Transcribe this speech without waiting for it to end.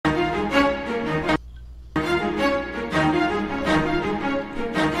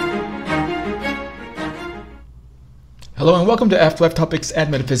Hello and welcome to Afterlife Topics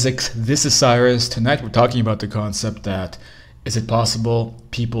and Metaphysics. This is Cyrus. Tonight we're talking about the concept that is it possible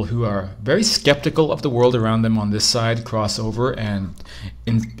people who are very skeptical of the world around them on this side cross over and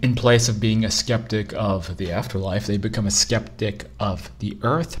in place of being a skeptic of the afterlife, they become a skeptic of the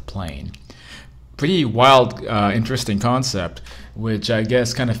earth plane. Pretty wild, interesting concept, which I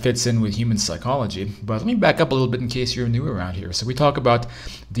guess kind of fits in with human psychology. But let me back up a little bit in case you're new around here. So we talk about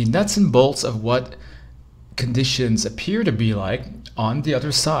the nuts and bolts of what conditions appear to be like on the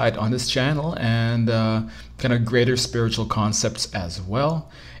other side on this channel, and kind of greater spiritual concepts as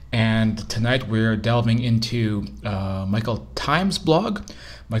well. And tonight we're delving into Michael Time's blog.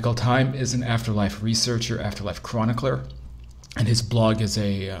 Michael Time is an afterlife researcher, afterlife chronicler, and his blog is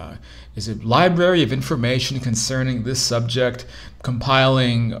a library of information concerning this subject,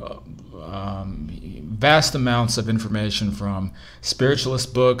 compiling vast amounts of information from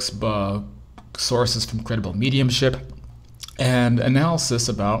spiritualist books, sources from credible mediumship, and analysis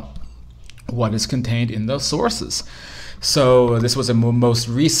about what is contained in those sources. So this was a most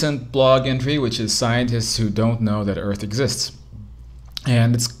recent blog entry, which is scientists who don't know that Earth exists.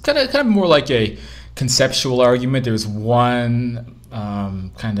 And it's kind of more like a conceptual argument. There's one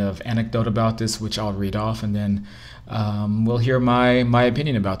kind of anecdote about this, which I'll read off, and then we'll hear my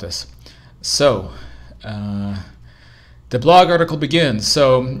opinion about this. So the blog article begins.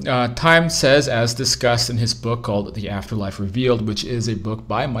 So Time says, as discussed in his book called The Afterlife Revealed, which is a book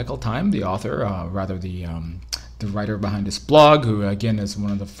by Michael Time, the author, the writer behind this blog, who again is one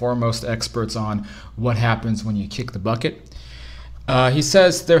of the foremost experts on what happens when you kick the bucket. He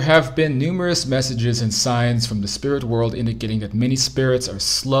says there have been numerous messages and signs from the spirit world indicating that many spirits are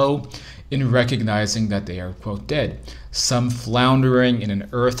slow in recognizing that they are, quote, dead, some floundering in an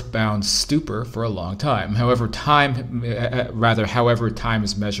earthbound stupor for a long time. However, time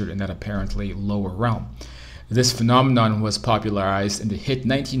is measured in that apparently lower realm. This phenomenon was popularized in the hit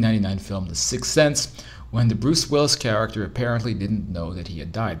 1999 film The Sixth Sense, when the Bruce Willis character apparently didn't know that he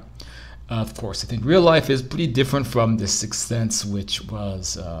had died. Of course, I think real life is pretty different from The Sixth Sense, which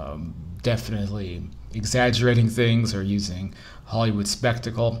was definitely exaggerating things or using Hollywood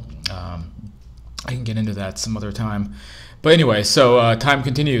spectacle. I can get into that some other time. But anyway, so Time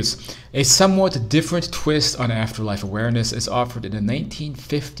continues. A somewhat different twist on afterlife awareness is offered in a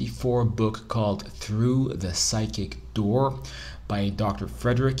 1954 book called Through the Psychic Door by Dr.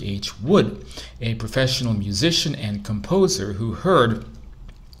 Frederick H. Wood, a professional musician and composer who heard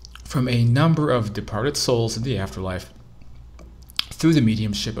from a number of departed souls in the afterlife through the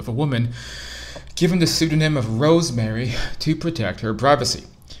mediumship of a woman given the pseudonym of Rosemary to protect her privacy.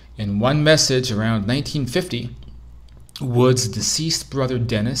 In one message around 1950, Wood's deceased brother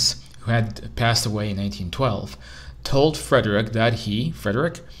Dennis, who had passed away in 1912, told Frederick that he,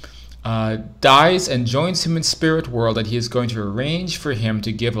 Frederick, dies and joins him in spirit world, that he is going to arrange for him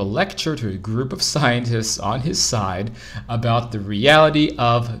to give a lecture to a group of scientists on his side about the reality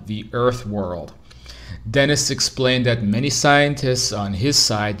of the Earth world. Dennis explained that many scientists on his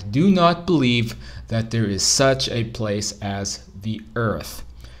side do not believe that there is such a place as the Earth.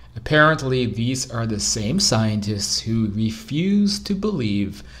 Apparently, these are the same scientists who refused to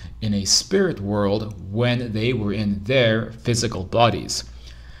believe in a spirit world when they were in their physical bodies.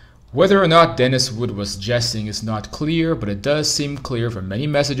 Whether or not Dennis Wood was jesting is not clear, but it does seem clear from many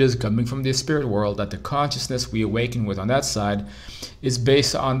messages coming from the spirit world that the consciousness we awaken with on that side is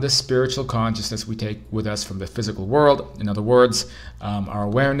based on the spiritual consciousness we take with us from the physical world. In other words, our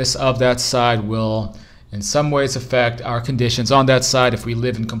awareness of that side will in some ways affect our conditions on that side. If we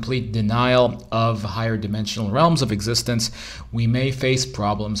live in complete denial of higher dimensional realms of existence, we may face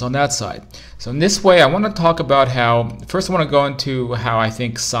problems on that side. So in this way, I want to talk about how, first I want to go into how I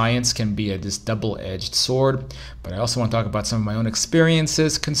think science can be this double-edged sword, but I also want to talk about some of my own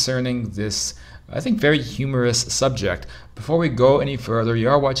experiences concerning this, I think, very humorous subject. Before we go any further, you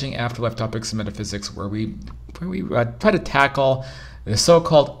are watching Afterlife Topics and Metaphysics, where we try to tackle the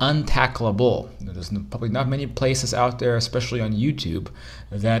so-called untackleable. There's probably not many places out there, especially on YouTube,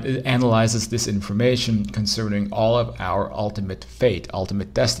 that analyzes this information concerning all of our ultimate fate,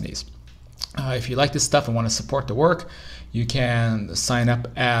 ultimate destinies. If you like this stuff and want to support the work, you can sign up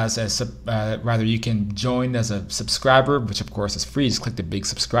as you can join as a subscriber, which of course is free. Just click the big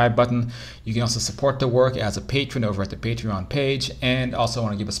subscribe button. You can also support the work as a patron over at the Patreon page. And also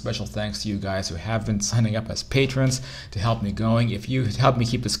want to give a special thanks to you guys who have been signing up as patrons to help me going. If you help me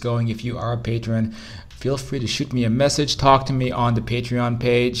keep this going, if you are a patron, feel free to shoot me a message, talk to me on the Patreon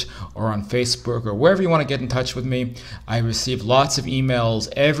page or on Facebook or wherever you want to get in touch with me. I receive lots of emails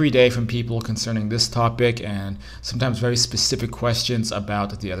every day from people concerning this topic and sometimes very specific questions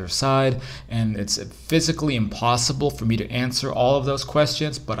about the other side. And it's physically impossible for me to answer all of those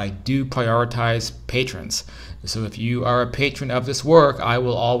questions, but I do prioritize patrons. So if you are a patron of this work, I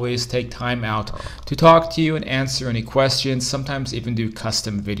will always take time out to talk to you and answer any questions, sometimes even do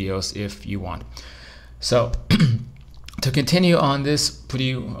custom videos if you want. So to continue on this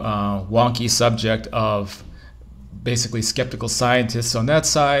pretty wonky subject of basically skeptical scientists on that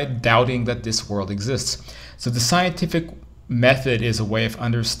side doubting that this world exists. So the scientific method is a way of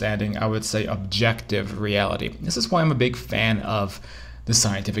understanding, I would say, objective reality. This is why I'm a big fan of the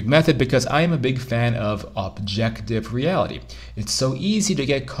scientific method, because I am a big fan of objective reality. It's so easy to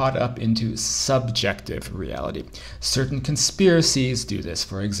get caught up into subjective reality. Certain conspiracies do this,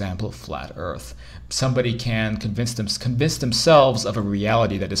 for example, flat Earth. Somebody can convince themselves of a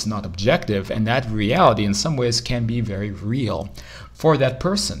reality that is not objective, and that reality in some ways can be very real for that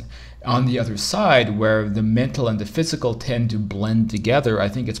person. On the other side, where the mental and the physical tend to blend together, I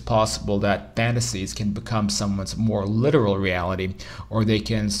think it's possible that fantasies can become someone's more literal reality, or they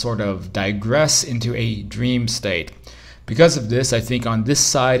can sort of digress into a dream state. Because of this, I think on this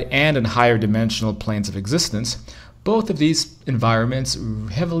side and in higher dimensional planes of existence, both of these environments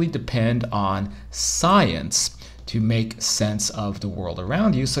heavily depend on science to make sense of the world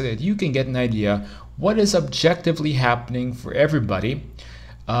around you so that you can get an idea what is objectively happening for everybody,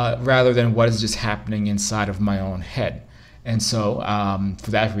 rather than what is just happening inside of my own head. And so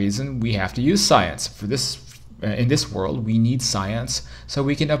for that reason, we have to use science. For this, in this world, we need science so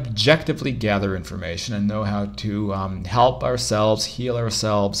we can objectively gather information and know how to help ourselves, heal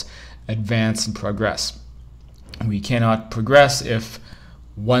ourselves, advance and progress. We cannot progress if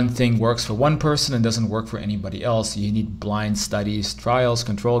one thing works for one person and doesn't work for anybody else. You need blind studies, trials,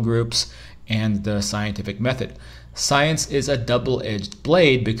 control groups, and the scientific method. Science is a double-edged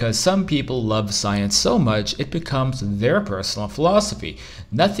blade because some people love science so much it becomes their personal philosophy.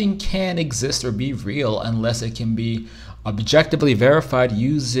 Nothing can exist or be real unless it can be objectively verified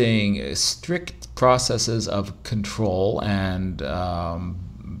using strict processes of control and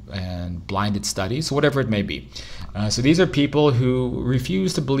blinded studies, whatever it may be. So these are people who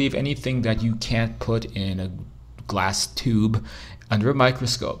refuse to believe anything that you can't put in a glass tube under a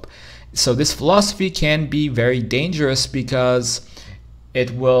microscope. So this philosophy can be very dangerous because it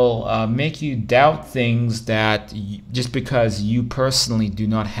will make you doubt things that just because you personally do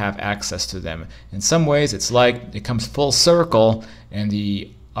not have access to them. In some ways, it's like it comes full circle, and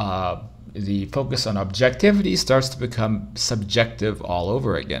the focus on objectivity starts to become subjective all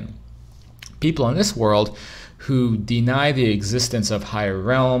over again. People in this world who deny the existence of higher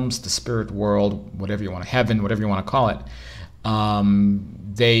realms, the spirit world, whatever you want, heaven, whatever you want to call it,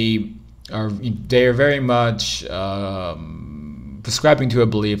 they are very much prescribing to a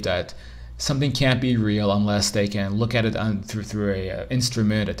belief that something can't be real unless they can look at it through a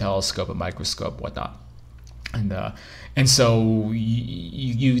instrument, a telescope, a microscope, whatnot. And so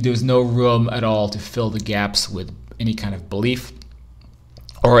there's no room at all to fill the gaps with any kind of belief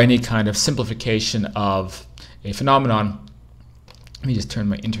or any kind of simplification of a phenomenon. Let me just turn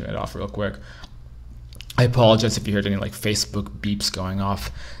my internet off real quick. I apologize if you heard any like Facebook beeps going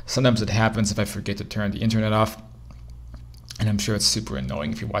off. Sometimes it happens if I forget to turn the internet off. And I'm sure it's super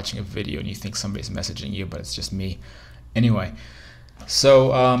annoying if you're watching a video and you think somebody's messaging you, but it's just me. Anyway,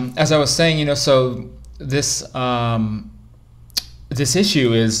 so as I was saying, so this this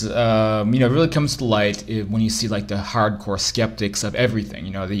issue is, really comes to light when you see like the hardcore skeptics of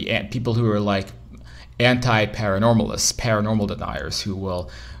everything. The people who are like anti-paranormalists, paranormal deniers, who will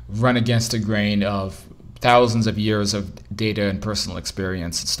run against the grain of thousands of years of data and personal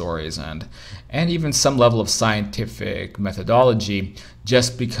experience and stories and even some level of scientific methodology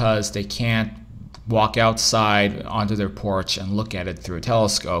just because they can't walk outside onto their porch and look at it through a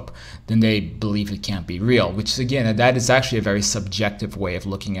telescope, then they believe it can't be real, which again, that is actually a very subjective way of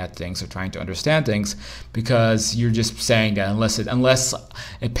looking at things or trying to understand things, because you're just saying that unless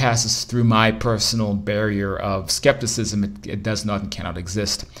it passes through my personal barrier of skepticism, it does not and cannot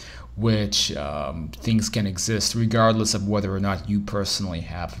exist, which things can exist regardless of whether or not you personally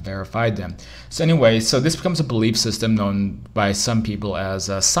have verified them. So anyway, so this becomes a belief system known by some people as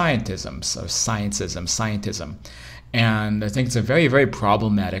scientism, so scientism. And I think it's a very, very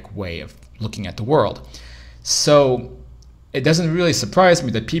problematic way of looking at the world. So it doesn't really surprise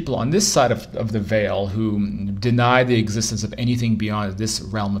me that people on this side of the veil who deny the existence of anything beyond this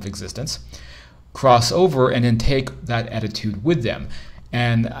realm of existence cross over and then take that attitude with them.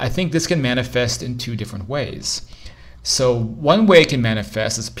 And I think this can manifest in two different ways. So one way it can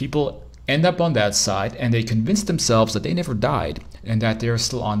manifest is people end up on that side and they convince themselves that they never died and that they're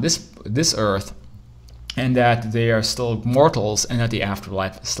still on this earth and that they are still mortals and that the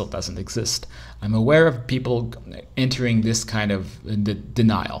afterlife still doesn't exist. I'm aware of people entering this kind of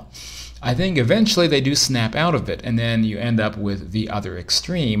denial. I think eventually they do snap out of it, and then you end up with the other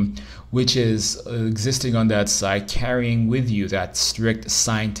extreme, which is existing on that side, carrying with you that strict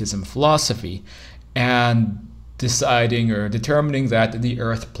scientism philosophy and deciding or determining that the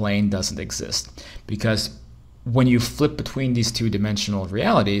earth plane doesn't exist. Because when you flip between these two-dimensional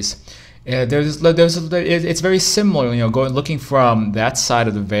realities, it's very similar, looking from that side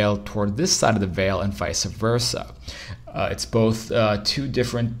of the veil toward this side of the veil and vice versa. It's both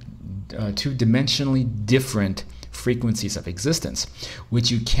two-dimensionally different frequencies of existence, which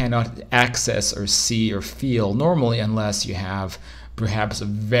you cannot access or see or feel normally unless you have perhaps a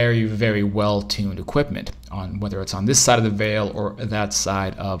very, very well-tuned equipment, on whether it's on this side of the veil or that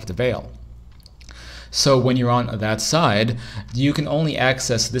side of the veil. So when you're on that side, you can only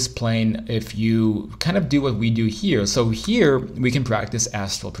access this plane if you kind of do what we do here. So here we can practice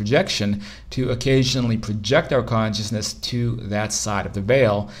astral projection to occasionally project our consciousness to that side of the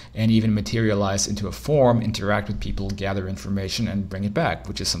veil and even materialize into a form, interact with people, gather information, and bring it back,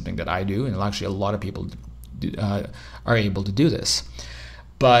 which is something that I do, and actually a lot of people are able to do this.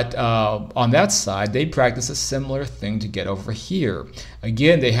 But on that side, they practice a similar thing to get over here.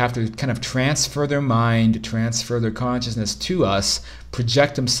 Again, they have to kind of transfer their mind, transfer their consciousness to us,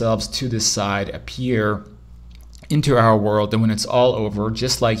 project themselves to this side, appear into our world, and when it's all over,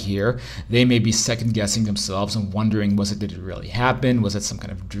 just like here, they may be second-guessing themselves and wondering, did it really happen? Was it some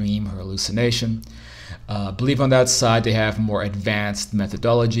kind of dream or hallucination? Believe on that side they have more advanced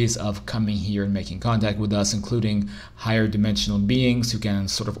methodologies of coming here and making contact with us, including higher dimensional beings who can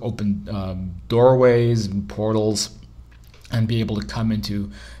sort of open doorways and portals and be able to come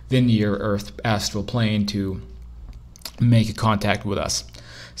into the near Earth astral plane to make a contact with us.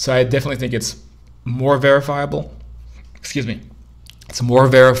 So I definitely think it's more verifiable. Excuse me. It's more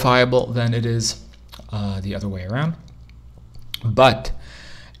verifiable than it is the other way around. But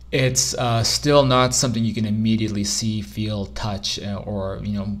it's still not something you can immediately see, feel, touch, or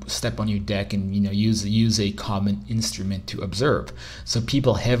step on your deck and use a common instrument to observe. So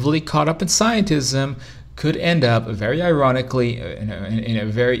people heavily caught up in scientism could end up, very ironically, in a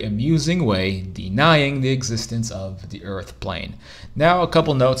very amusing way, denying the existence of the Earth plane. Now, a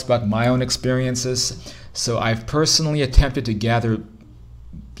couple notes about my own experiences. So I've personally attempted to gather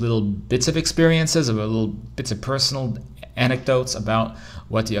little bits of experiences, or little bits of personal anecdotes about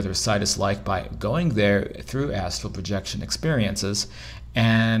what the other side is like by going there through astral projection experiences.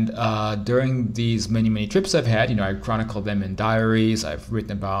 And during these many trips I've had, I chronicled them in diaries. I've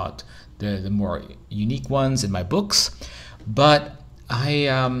written about the more unique ones in my books. But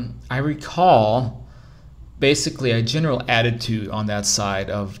I recall basically a general attitude on that side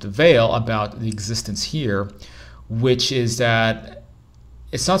of the veil about the existence here, which is that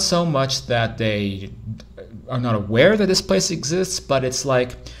it's not so much that they are not aware that this place exists, but it's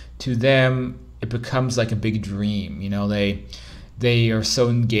like, to them, it becomes like a big dream. They are so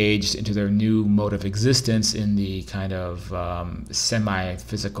engaged into their new mode of existence in the kind of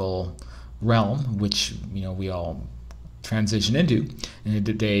semi-physical realm, which we all transition into, and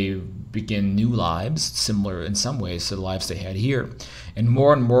they begin new lives similar in some ways to the lives they had here. And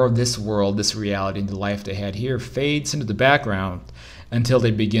more of this world, this reality, and the life they had here fades into the background until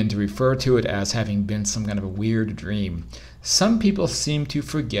they begin to refer to it as having been some kind of a weird dream. Some people seem to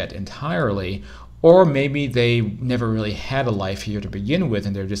forget entirely, or maybe they never really had a life here to begin with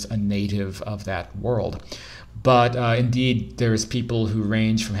and they're just a native of that world. But indeed, there's people who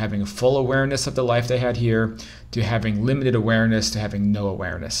range from having a full awareness of the life they had here to having limited awareness to having no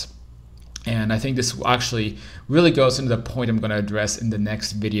awareness. And I think this actually really goes into the point I'm going to address in the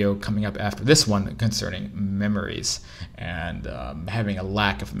next video coming up after this one concerning memories and having a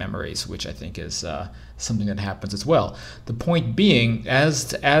lack of memories, which I think is something that happens as well. The point being,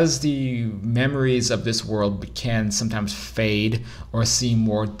 as the memories of this world can sometimes fade or seem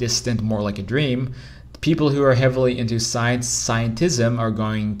more distant, more like a dream, people who are heavily into scientism are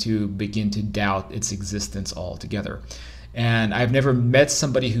going to begin to doubt its existence altogether. And I've never met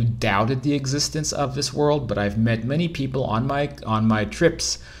somebody who doubted the existence of this world, but I've met many people on my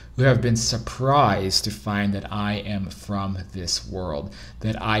trips who have been surprised to find that I am from this world,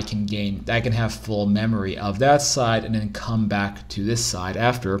 that I can have full memory of that side and then come back to this side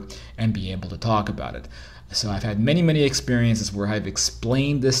after and be able to talk about it. So I've had many experiences where I've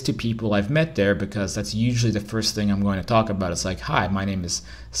explained this to people I've met there, because that's usually the first thing I'm going to talk about. It's like, hi, my name is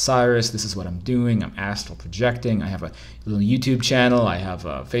Cyrus. This is what I'm doing. I'm astral projecting. I have a little YouTube channel. I have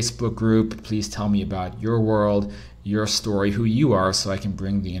a Facebook group. Please tell me about your world, your story, who you are, so I can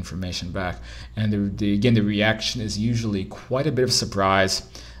bring the information back. And again, the reaction is usually quite a bit of surprise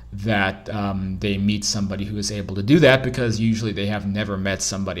that they meet somebody who is able to do that, because usually they have never met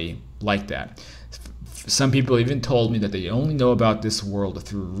somebody like that. Some people even told me that they only know about this world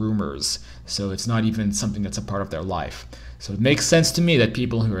through rumors, so it's not even something that's a part of their life. So it makes sense to me that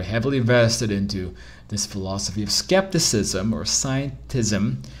people who are heavily vested into this philosophy of skepticism or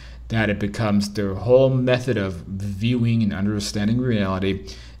scientism, that it becomes their whole method of viewing and understanding reality,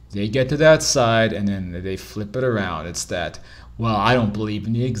 they get to that side and then they flip it around. It's that, well, I don't believe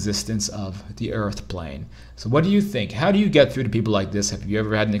in the existence of the earth plane. So what do you think? How do you get through to people like this? Have you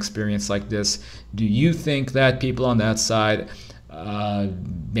ever had an experience like this? Do you think that people on that side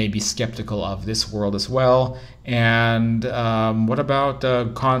may be skeptical of this world as well? And what about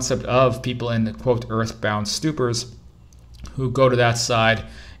the concept of people in, quote, earthbound stupors who go to that side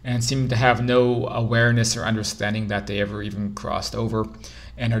and seem to have no awareness or understanding that they ever even crossed over,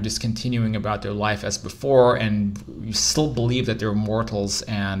 and are just continuing about their life as before, and you still believe that they're mortals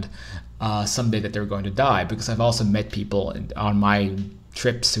and someday that they're going to die? Because I've also met people on my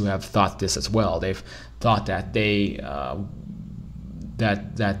trips who have thought this as well. They've thought that they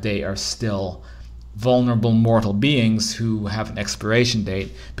that they are still vulnerable mortal beings who have an expiration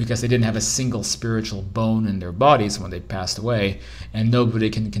date, because they didn't have a single spiritual bone in their bodies when they passed away, and nobody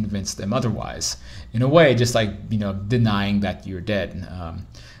can convince them otherwise. In a way, just like, you know, denying that you're dead.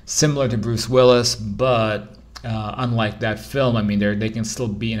 Similar to Bruce Willis, but unlike that film, I mean, they can still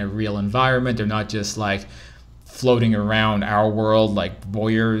be in a real environment. They're not just like floating around our world like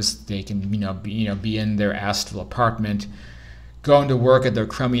voyeurs. They can, be in their astral apartment, going to work at their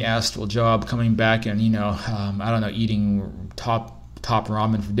crummy astral job, coming back and, I don't know, eating top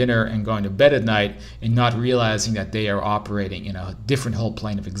ramen for dinner and going to bed at night, and not realizing that they are operating in a different whole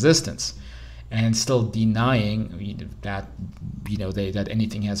plane of existence, and still denying that, that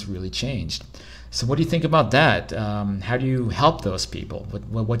anything has really changed. So what do you think about that? How do you help those people?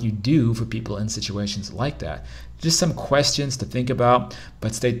 What do you do for people in situations like that? Just some questions to think about,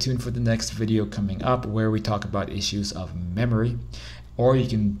 but stay tuned for the next video coming up, where we talk about issues of memory. Or you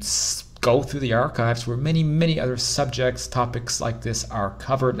can go through the archives where many other subjects, topics like this are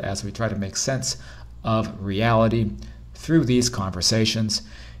covered, as we try to make sense of reality through these conversations.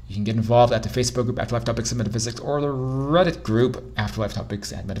 You can get involved at the Facebook group Afterlife Topics and Metaphysics, or the Reddit group Afterlife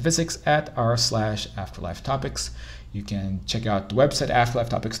Topics and Metaphysics at r/Afterlife Topics. You can check out the website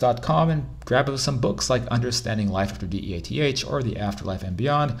afterlifetopics.com and grab some books like Understanding Life After DEATH or The Afterlife and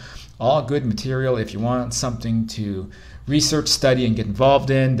Beyond. All good material if you want something to research, study, and get involved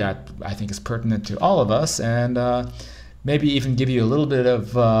in that I think is pertinent to all of us, and maybe even give you a little bit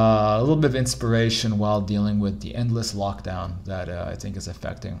of inspiration while dealing with the endless lockdown that I think is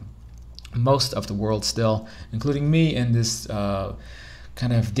affecting most of the world still, including me in this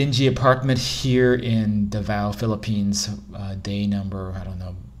kind of dingy apartment here in Davao, Philippines. Day number,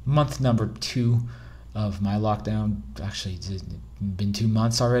 month number 2 of my lockdown. Actually, it's been 2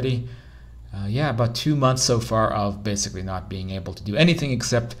 months already. About 2 months so far of basically not being able to do anything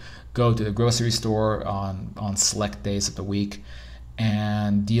except go to the grocery store on select days of the week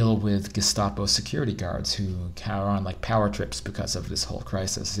and deal with Gestapo security guards who are on like power trips because of this whole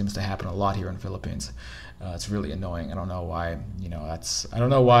crisis. It seems to happen a lot here in the Philippines. It's really annoying. I don't know why. I don't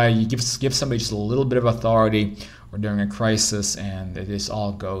know why you give somebody just a little bit of authority or during a crisis, and this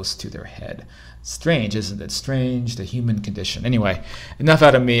all goes to their head. Strange, isn't it? Strange, the human condition. Anyway, enough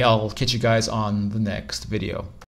out of me. I'll catch you guys on the next video.